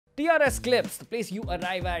TRS Clips, the place you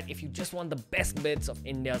arrive at if you just want the best bits of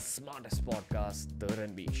India's smartest podcast, The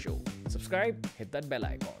Ranveer Show. Subscribe, hit that bell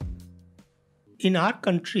icon. In our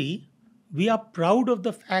country, we are proud of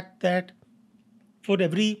the fact that for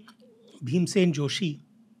every Bhimsen Joshi,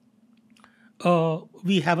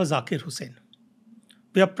 we have a Zakir Hussain.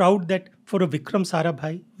 We are proud that for a Vikram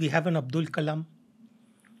Sarabhai, we have an Abdul Kalam.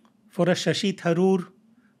 For a Shashi Tharoor,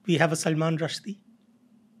 we have a Salman Rushdie.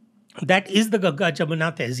 That is the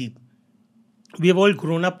Ganga-Jamuni Tehzeeb. We have all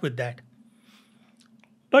grown up with that.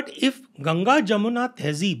 But if Ganga-Jamuni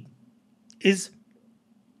Tehzeeb is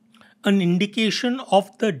an indication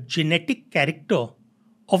of the genetic character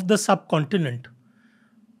of the subcontinent,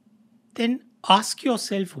 then ask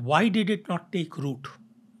yourself, why did it not take root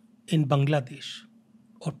in Bangladesh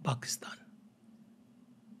or Pakistan?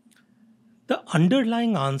 The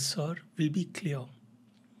underlying answer will be clear.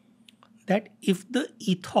 That if the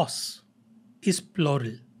ethos is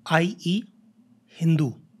plural, i.e.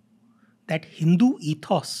 Hindu, that Hindu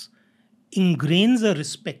ethos ingrains a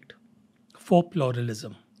respect for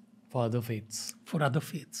pluralism. For other faiths. For other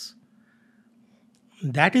faiths.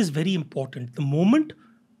 That is very important. The moment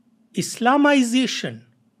Islamization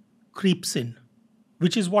creeps in,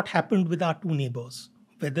 which is what happened with our two neighbors,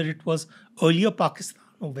 whether it was earlier Pakistan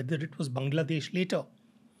or whether it was Bangladesh later,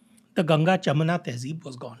 the Ganga-Jamuni Tehzeeb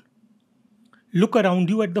was gone. Look around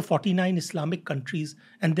you at the 49 Islamic countries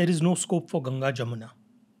and there is no scope for Ganga-Jamuni.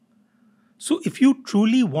 So if you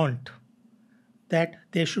truly want that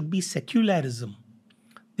there should be secularism,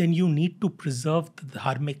 then you need to preserve the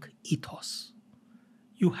dharmic ethos.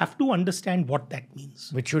 You have to understand what that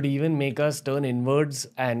means. Which should even make us turn inwards,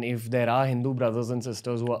 and if there are Hindu brothers and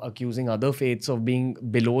sisters who are accusing other faiths of being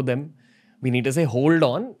below them, we need to say, hold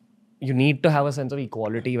on. You need to have a sense of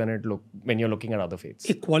equality when you're looking at other faiths.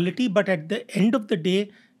 Equality, but at the end of the day,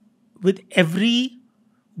 with every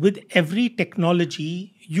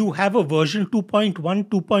technology, you have a version 2.1,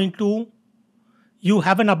 2.2. You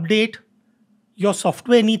have an update. Your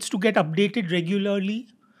software needs to get updated regularly.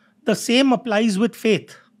 The same applies with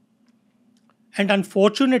faith. And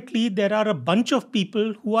unfortunately, there are a bunch of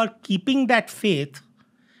people who are keeping that faith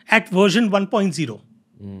at version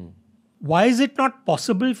 1.0. Why is it not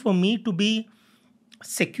possible for me to be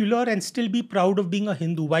secular and still be proud of being a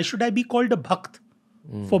Hindu? Why should I be called a Bhakt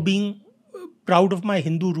for being proud of my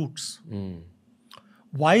Hindu roots?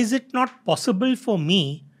 Why is it not possible for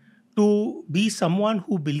me to be someone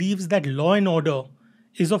who believes that law and order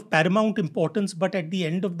is of paramount importance, but at the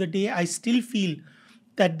end of the day, I still feel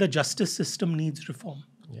that the justice system needs reform?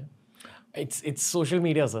 Yeah. It's social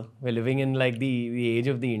media, sir. We're living in like the age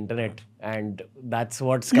of the internet, and that's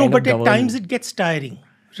what's kind of at times it gets tiring.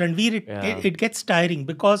 Ranveer, it gets tiring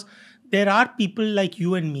because there are people like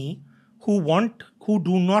you and me who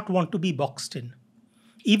do not want to be boxed in.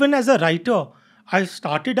 Even as a writer, I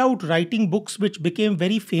started out writing books which became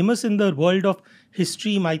very famous in the world of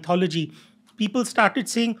history, mythology. People started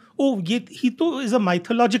saying, oh, he is a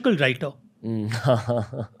mythological writer.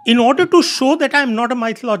 In order to show that I'm not a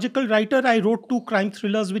mythological writer, I wrote 2 crime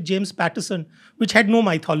thrillers with James Patterson, which had no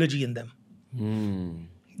mythology in them.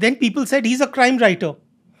 Then people said he's a crime writer.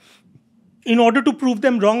 In order to prove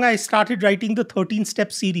them wrong, I started writing the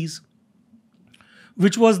 13-step series,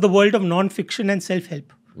 which was the world of non-fiction and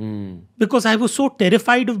self-help. Because I was so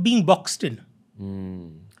terrified of being boxed in.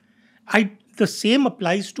 The same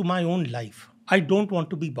applies to my own life. I don't want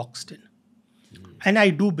to be boxed in. And I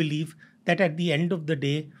do believe that at the end of the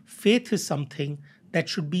day, faith is something that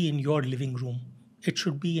should be in your living room. It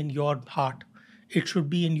should be in your heart. It should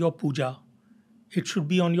be in your puja. It should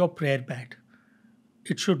be on your prayer mat.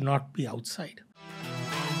 It should not be outside.